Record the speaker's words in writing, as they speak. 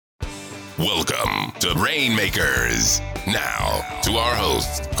Welcome to Rainmakers. Now, to our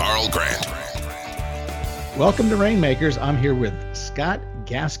host, Carl Grant. Welcome to Rainmakers. I'm here with Scott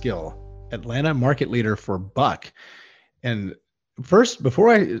Gaskill, Atlanta market leader for Buck. And first,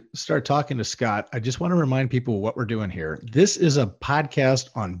 before I start talking to Scott, I just want to remind people what we're doing here. This is a podcast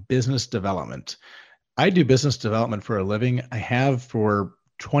on business development. I do business development for a living. I have for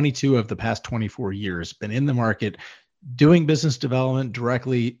 22 of the past 24 years been in the market doing business development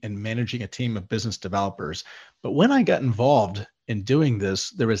directly and managing a team of business developers. But when I got involved in doing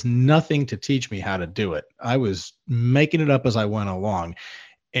this, there was nothing to teach me how to do it. I was making it up as I went along.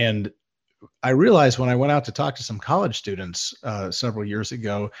 And I realized when I went out to talk to some college students several years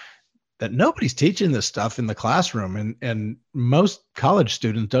ago that nobody's teaching this stuff in the classroom. And most college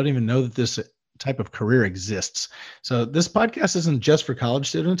students don't even know that this type of career exists. So this podcast isn't just for college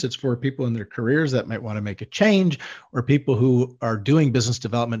students. It's for people in their careers that might want to make a change, or people who are doing business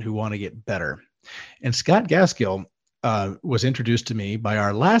development who want to get better. And Scott Gaskill was introduced to me by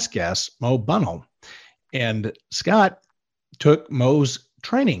our last guest, Mo Bunnell. And Scott took Mo's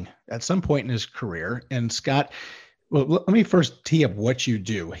training at some point in his career. And Scott, well, let me first tee up what you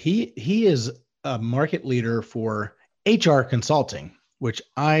do. He is a market leader for HR consulting, which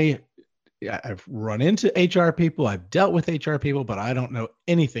I've run into HR people, I've dealt with HR people, but I don't know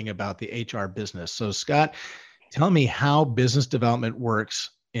anything about the HR business. So Scott, tell me how business development works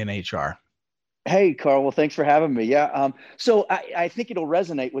in HR. Hey, Carl. Well, thanks for having me. Yeah. So I think it'll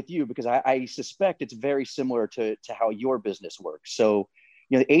resonate with you because I suspect it's very similar to how your business works. So,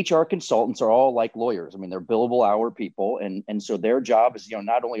 the HR consultants are all like lawyers. I mean, they're billable hour people. And so their job is,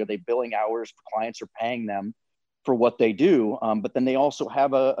 not only are they billing hours, clients are paying them for what they do, but then they also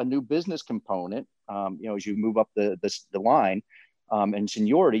have a new business component. As you move up the line and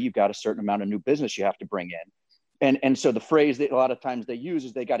seniority, you've got a certain amount of new business you have to bring in. And so the phrase that a lot of times they use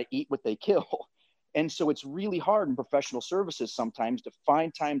is they got to eat what they kill. And so it's really hard in professional services sometimes to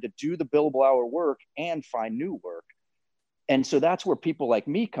find time to do the billable hour work and find new work. And so that's where people like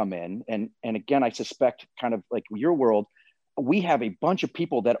me come in. And again, I suspect kind of like your world, we have a bunch of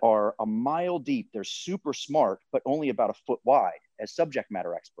people that are a mile deep. They're super smart, but only about a foot wide as subject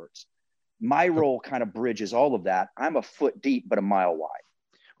matter experts. My role kind of bridges all of that. I'm a foot deep, but a mile wide.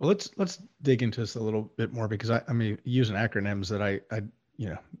 Well, let's dig into this a little bit more because I mean, using acronyms that I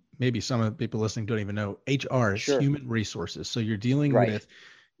maybe some of the people listening don't even know. HR is human resources. So you're dealing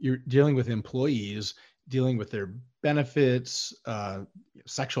with employees, dealing with their benefits,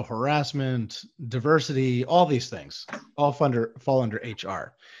 sexual harassment, diversity, all these things all fall under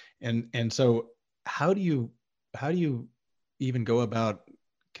HR. And so how do you even go about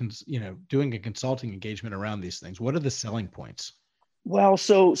doing a consulting engagement around these things? What are the selling points? Well,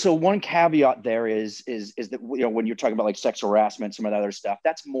 so one caveat there is that when you're talking about like sexual harassment, some of that other stuff,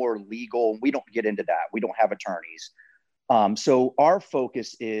 that's more legal. We don't get into that. We don't have attorneys. So our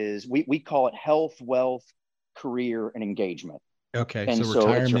focus is we call it health, wealth, career, and engagement. Okay, and so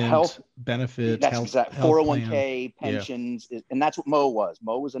retirement, it's your health benefits, that's health, exactly 401k, pensions, and that's what Mo was.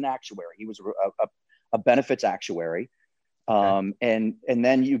 Mo was an actuary. He was a benefits actuary. Okay. And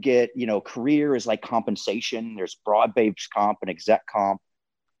then you get, career is like compensation. There's broad-based comp and exec comp.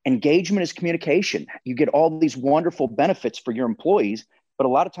 Engagement is communication. You get all these wonderful benefits for your employees, but a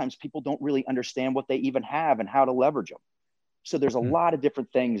lot of times people don't really understand what they even have and how to leverage them. So there's a lot of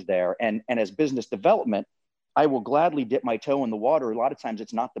different things there. And as business development, I will gladly dip my toe in the water. A lot of times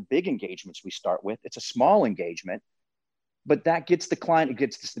it's not the big engagements we start with. It's a small engagement, but that gets the client, it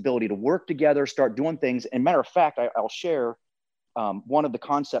gets the stability to work together, start doing things. And matter of fact, I'll share one of the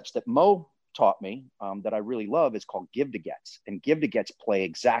concepts that Mo taught me that I really love is called give to gets. And give to gets play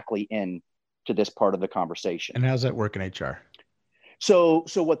exactly into this part of the conversation. And how's that work in HR? So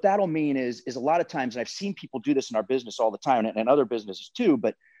what that'll mean is a lot of times, and I've seen people do this in our business all the time and other businesses too,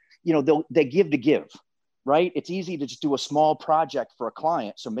 but they give to give, right? It's easy to just do a small project for a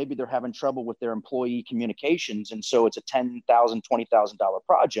client. So maybe they're having trouble with their employee communications. And so it's a $10,000, $20,000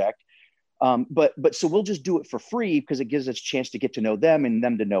 project. But so we'll just do it for free because it gives us a chance to get to know them and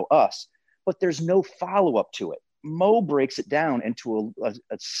them to know us, but there's no follow-up to it. Mo breaks it down into a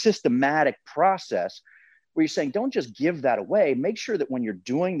systematic process where you're saying, don't just give that away. Make sure that when you're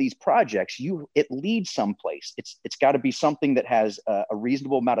doing these projects, it leads someplace. It's got to be something that has a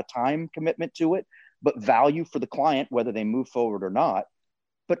reasonable amount of time commitment to it, but value for the client, whether they move forward or not.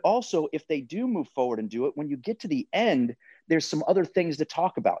 But also, if they do move forward and do it, when you get to the end, there's some other things to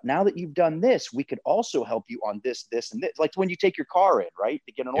talk about. Now that you've done this, we could also help you on this, this, and this. Like when you take your car in, right,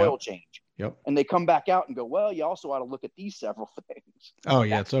 to get an oil change. Yep. And they come back out and go, well, you also ought to look at these several things. Oh,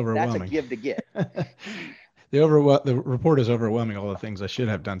 yeah, it's overwhelming. That's a give to get. The report is overwhelming all the things I should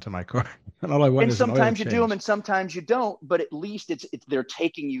have done to my car. And all I want And is an oil sometimes you change. do them and sometimes you don't, but at least it's they're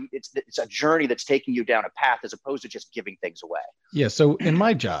taking you, it's a journey that's taking you down a path as opposed to just giving things away. Yeah. So in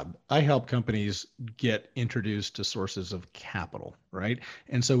my job, I help companies get introduced to sources of capital, right?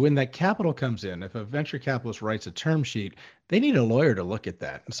 And so when that capital comes in, if a venture capitalist writes a term sheet, they need a lawyer to look at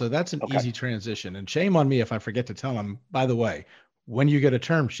that. And so that's an easy transition. And shame on me if I forget to tell them, by the way, when you get a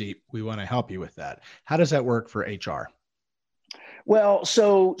term sheet, we want to help you with that. How does that work for HR? Well,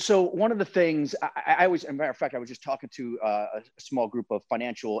 so one of the things I always, as a matter of fact, I was just talking to a small group of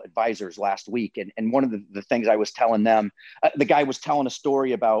financial advisors last week, and one of the things I was telling them, the guy was telling a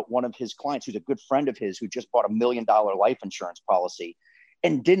story about one of his clients who's a good friend of his who just bought $1 million life insurance policy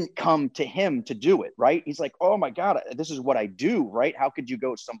and didn't come to him to do it, right? He's like, oh my God, this is what I do, right? How could you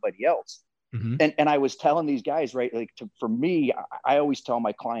go to somebody else? Mm-hmm. And I was telling these guys, right, like for me, I always tell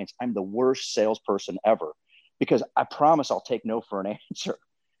my clients, I'm the worst salesperson ever. Because I promise I'll take no for an answer.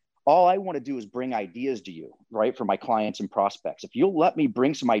 All I want to do is bring ideas to you, right, for my clients and prospects. If you'll let me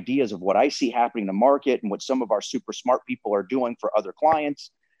bring some ideas of what I see happening in the market and what some of our super smart people are doing for other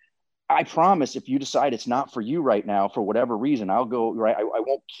clients, I promise if you decide it's not for you right now, for whatever reason, I'll go, right, I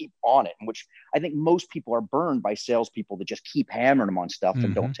won't keep on it, in which I think most people are burned by salespeople that just keep hammering them on stuff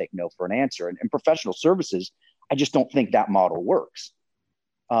and don't take no for an answer. And in professional services, I just don't think that model works.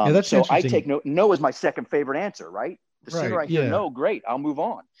 That's so I take no as my second favorite answer, right? The sooner I hear no, great, I'll move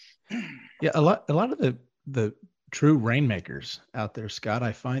on. Yeah, a lot of the true rainmakers out there, Scott,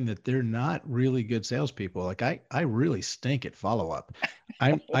 I find that they're not really good salespeople. Like I really stink at follow-up.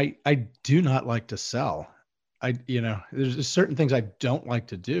 I do not like to sell. There's certain things I don't like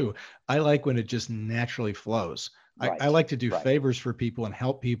to do. I like when it just naturally flows. Right. I like to do favors for people and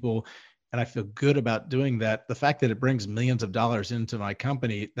help people. And I feel good about doing that. The fact that it brings millions of dollars into my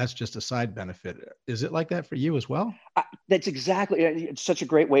company, that's just a side benefit. Is it like that for you as well? That's exactly, it's such a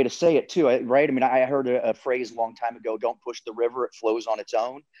great way to say it too, right? I mean, I heard a phrase a long time ago, don't push the river, it flows on its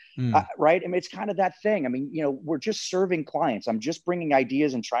own, right? I mean, it's kind of that thing. I mean, we're just serving clients. I'm just bringing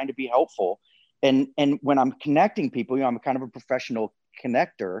ideas and trying to be helpful. And when I'm connecting people, I'm kind of a professional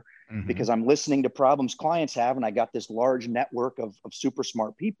connector because I'm listening to problems clients have. And I got this large network of super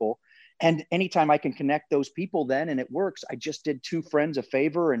smart people. And anytime I can connect those people then, and it works, I just did two friends a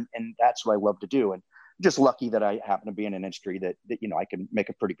favor, and that's what I love to do. And I'm just lucky that I happen to be in an industry that I can make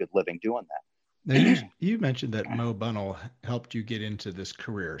a pretty good living doing that. Now you mentioned that Mo Bunnell helped you get into this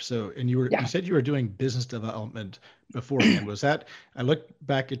career. So, and you said you were doing business development beforehand. Was that, I looked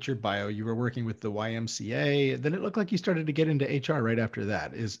back at your bio, you were working with the YMCA, then it looked like you started to get into HR right after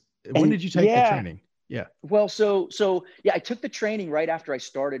that. When did you take the training? Yeah. Well, so I took the training right after I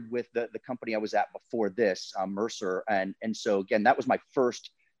started with the company I was at before this, Mercer. And so again, that was my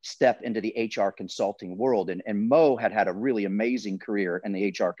first step into the HR consulting world. And Mo had a really amazing career in the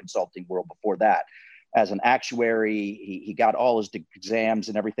HR consulting world before that. As an actuary, he got all his exams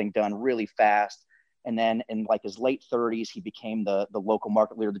and everything done really fast. And then in like his late 30s, he became the local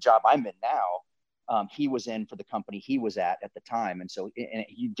market leader, the job I'm in now. He was in for the company he was at the time. And so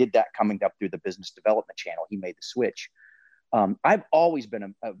he did that coming up through the business development channel. He made the switch. I've always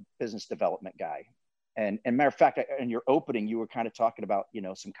been a business development guy. And matter of fact, in your opening, you were kind of talking about,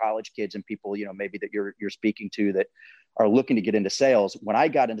 some college kids and people, maybe that you're speaking to that are looking to get into sales. When I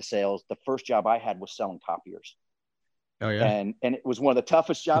got into sales, the first job I had was selling copiers. Oh yeah. And it was one of the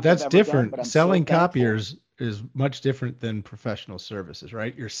toughest jobs. But that's different. Done, selling copiers is much different than professional services,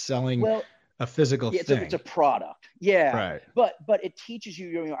 right? You're selling a physical thing. It's a product. Yeah. Right. But it teaches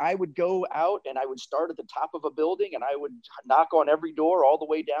you, I would go out and I would start at the top of a building and I would knock on every door all the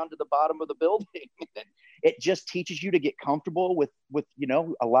way down to the bottom of the building. It just teaches you to get comfortable with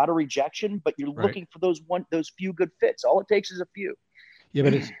a lot of rejection, but you're looking for those few good fits. All it takes is a few. Yeah,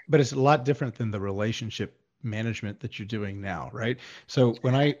 but it's a lot different than the relationship management that you're doing now, right? So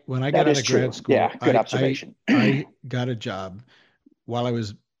when I got out of grad school, good observation. I got a job while I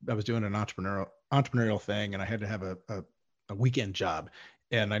was doing an entrepreneurial thing, and I had to have a weekend job,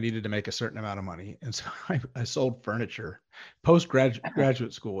 and I needed to make a certain amount of money. And so I sold furniture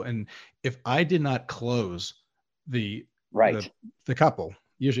graduate school. And if I did not close the couple,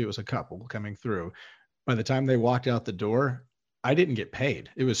 usually it was a couple coming through, by the time they walked out the door, I didn't get paid.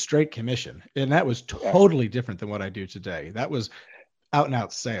 It was straight commission. And that was totally different than what I do today. That was out and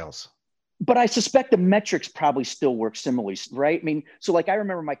out sales. But I suspect the metrics probably still work similarly, right? I mean, so like I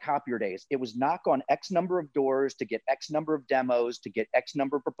remember my copier days, it was knock on X number of doors to get X number of demos, to get X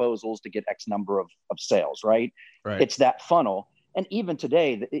number of proposals, to get X number of sales, right? It's that funnel. And even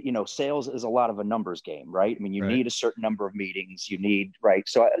today, sales is a lot of a numbers game, right? I mean, you Right. need a certain number of meetings, you need, right?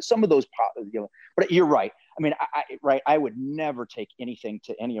 So some of those, but you're right. I mean, I would never take anything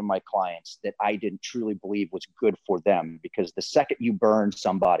to any of my clients that I didn't truly believe was good for them, because the second you burn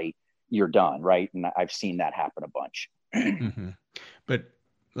somebody, you're done, right? And I've seen that happen a bunch. Mm-hmm. But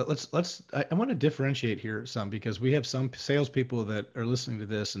I want to differentiate here some, because we have some salespeople that are listening to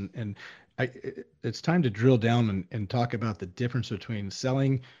this, and it's time to drill down and talk about the difference between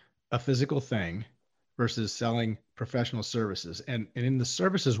selling a physical thing versus selling professional services. And in the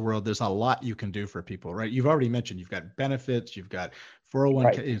services world, there's a lot you can do for people, right? You've already mentioned you've got benefits, you've got 401k,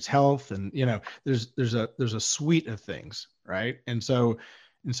 Right. it's health, and there's a suite of things, right? And so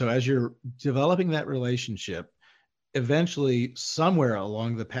as you're developing that relationship, eventually somewhere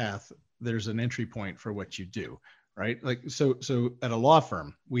along the path, there's an entry point for what you do, right? Like, so at a law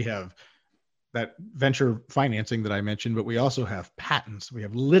firm, we have that venture financing that I mentioned, but we also have patents, we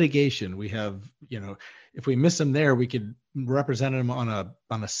have litigation, we have, if we miss them there, we could represent them on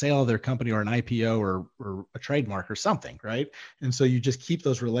a sale of their company or an IPO or a trademark or something, right? And so you just keep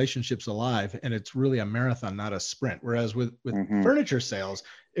those relationships alive, and it's really a marathon, not a sprint. Whereas with furniture sales,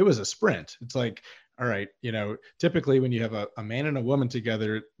 it was a sprint. It's like, all right, typically when you have a man and a woman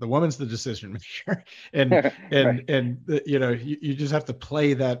together, the woman's the decision maker, and Right. you just have to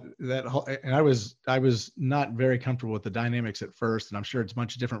play that whole. And I was not very comfortable with the dynamics at first, and I'm sure it's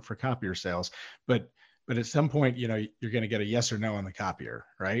much different for copier sales, but at some point, you're going to get a yes or no on the copier,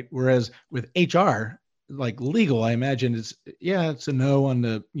 right? Whereas with HR, like legal, I imagine it's a no on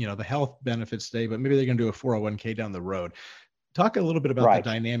the the health benefits day, but maybe they're going to do a 401k down the road. Talk a little bit about the Right.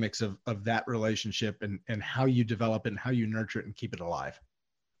 dynamics of that relationship and how you develop it and how you nurture it and keep it alive.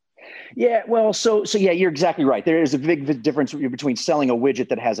 Yeah, well, so yeah, you're exactly right. There is a big difference between selling a widget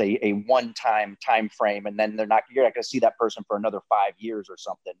that has a one-time time frame, and then you're not going to see that person for another 5 years or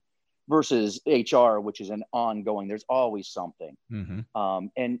something, versus HR, which is an ongoing. There's always something. Mm-hmm.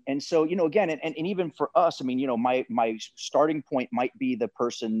 And so again, and even for us, I mean, my starting point might be the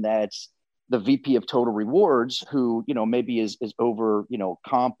person that's the VP of Total Rewards, who maybe is over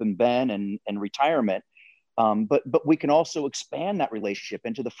comp and ben and retirement. But we can also expand that relationship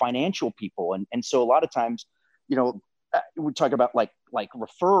into the financial people. And so a lot of times, we talk about like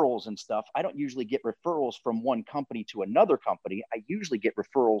referrals and stuff. I don't usually get referrals from one company to another company. I usually get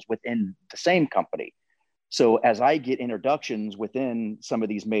referrals within the same company. So as I get introductions within some of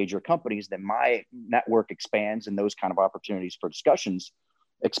these major companies, then my network expands and those kind of opportunities for discussions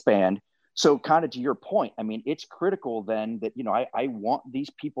expand. So kind of to your point, I mean, it's critical then that, I want these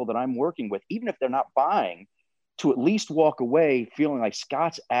people that I'm working with, even if they're not buying, to at least walk away feeling like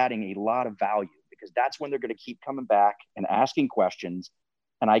Scott's adding a lot of value, because that's when they're going to keep coming back and asking questions,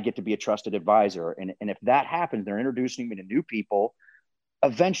 and I get to be a trusted advisor. And if that happens, they're introducing me to new people,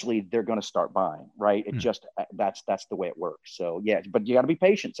 eventually they're going to start buying, right? It just, that's the way it works. So yeah, but you got to be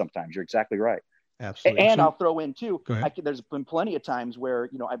patient sometimes. You're exactly right. Absolutely. And I'll throw in too, there's been plenty of times where,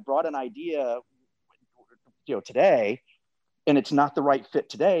 I brought an idea, today, and it's not the right fit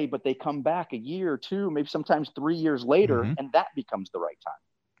today, but they come back a year or two, maybe sometimes 3 years later, and that becomes the right time.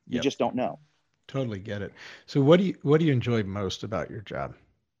 You just don't know. Totally get it. So what do you enjoy most about your job?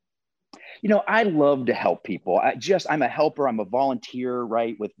 I love to help people. I'm a helper. I'm a volunteer,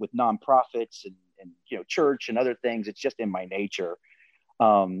 right? With nonprofits and church and other things. It's just in my nature.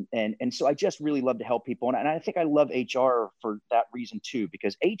 And so I just really love to help people. And I think I love HR for that reason too,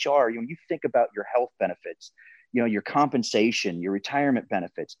 because HR, when you think about your health benefits, your compensation, your retirement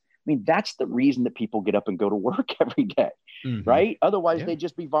benefits, I mean, that's the reason that people get up and go to work every day, right? Otherwise, they'd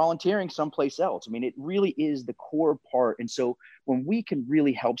just be volunteering someplace else. I mean, it really is the core part. And so when we can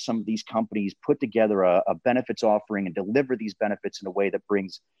really help some of these companies put together a benefits offering and deliver these benefits in a way that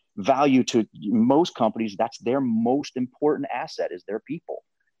brings value to most companies, that's their most important asset, is their people.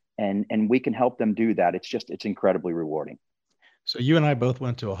 And we can help them do that. It's incredibly rewarding. So you and I both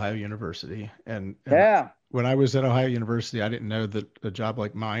went to Ohio University, and yeah. When I was at Ohio University, I didn't know that a job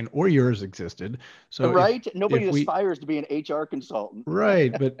like mine or yours existed. So right, nobody aspires to be an HR consultant.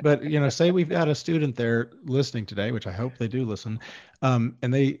 Right, but say we've got a student there listening today, which I hope they do listen, and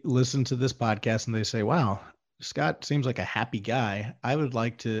they listen to this podcast and they say, "Wow, Scott seems like a happy guy. I would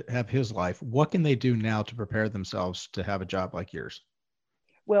like to have his life." What can they do now to prepare themselves to have a job like yours?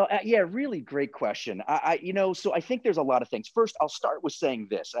 Well, yeah, really great question. So I think there's a lot of things. First, I'll start with saying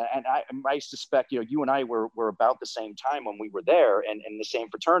this, and I suspect, you and I were about the same time when we were there, and in the same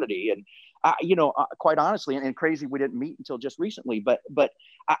fraternity. And quite honestly, and crazy, we didn't meet until just recently, but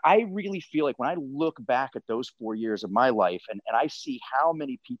I really feel like when I look back at those 4 years of my life and I see how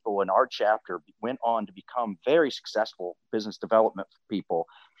many people in our chapter went on to become very successful business development people,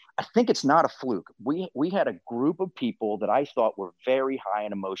 I think it's not a fluke. We had a group of people that I thought were very high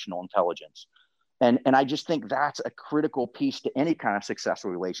in emotional intelligence. And I just think that's a critical piece to any kind of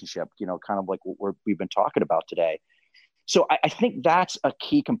successful relationship, kind of like what we've been talking about today. So I think that's a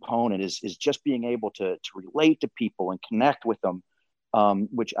key component is just being able to relate to people and connect with them,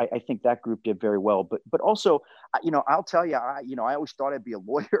 which I think that group did very well. But also, I'll tell you, I always thought I'd be a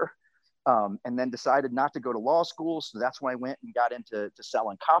lawyer, and then decided not to go to law school. So that's when I went and got into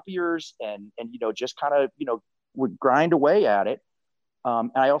selling copiers and just kind of, would grind away at it.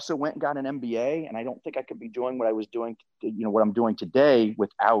 And I also went and got an MBA, and I don't think I could be doing what I was doing, what I'm doing today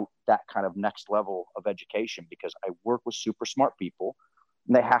without that kind of next level of education, because I work with super smart people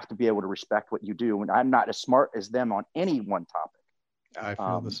and they have to be able to respect what you do. And I'm not as smart as them on any one topic. I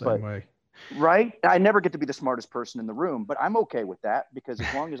feel the same way. Right. I never get to be the smartest person in the room, but I'm okay with that because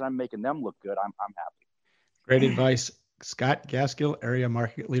as long as I'm making them look good, I'm happy. Great advice. Scott Gaskill, area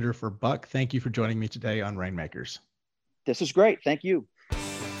market leader for Buck. Thank you for joining me today on Rainmakers. This is great. Thank you.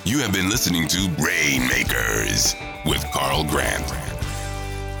 You have been listening to Rainmakers with Carl Grant.